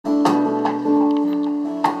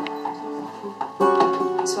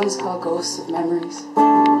one's called Ghosts of Memories.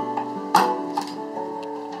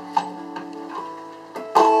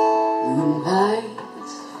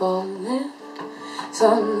 Moonlight's falling,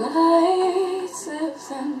 sunlight slips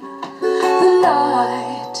in,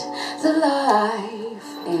 the life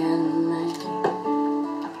in me.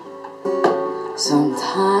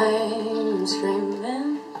 Sometimes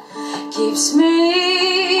dreaming keeps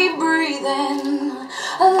me breathing,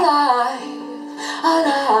 alive,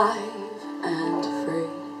 alive and free.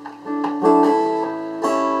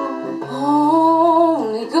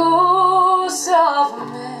 Only ghosts of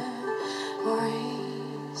memories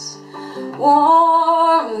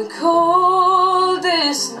warm the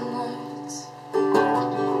coldest nights,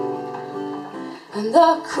 and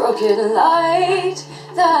the crooked light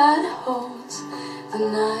that holds the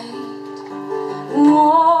night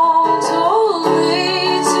won't hold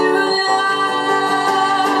me tonight.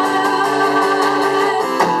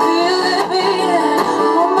 Feel it beating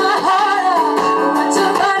on my heart, it's a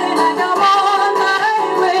body like I'm on my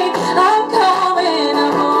way. I'm coming,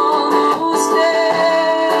 I'm almost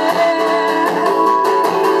there.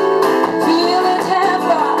 Feel the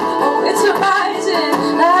temper, oh it's rising,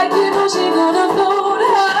 like you know she's gonna float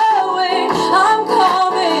away. I'm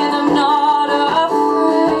coming, I'm not afraid.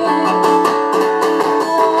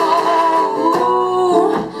 Oh,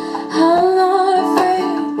 I'm not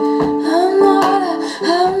afraid,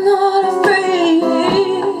 I'm not afraid.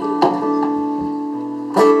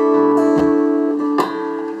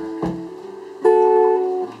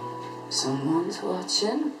 Someone's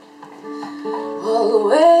watching,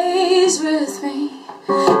 always with me,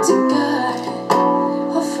 to guide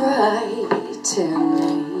or frighten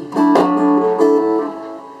me.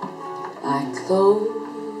 I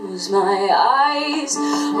close my eyes,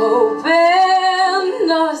 open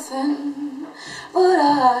nothing, but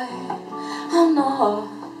I'm not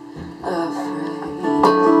afraid.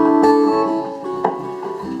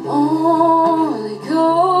 Only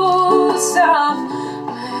ghosts of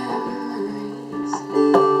memories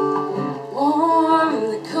warm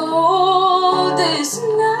the coldest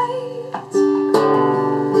night.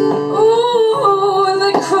 Ooh, and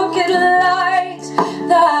the crooked light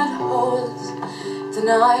that holds the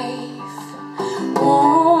knife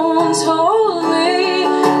won't hold me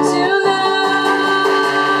tonight.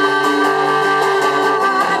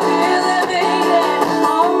 Feel it beating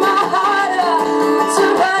on my heart, it's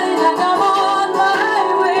running like I'm on my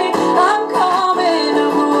way. I'm coming,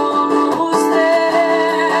 I'm almost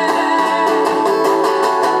there.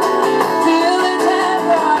 Feel the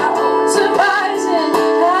temper, it's rising,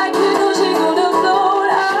 like you know she's gonna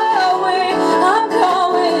float away. I'm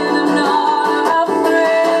coming, I'm not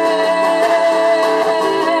afraid.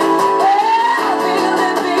 Feel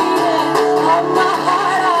it beating on my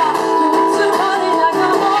heart, it's running like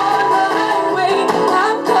I'm on my way.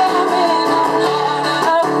 I'm coming, I'm not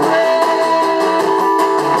afraid.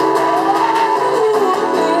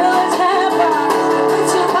 Feel the temper,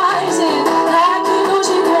 it's rising, like you know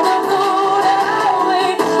she's gonna float away.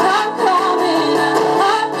 I'm coming,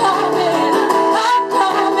 I'm coming, I'm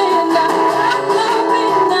coming now, I'm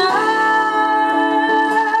coming now.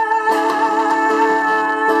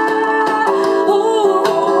 Ooh.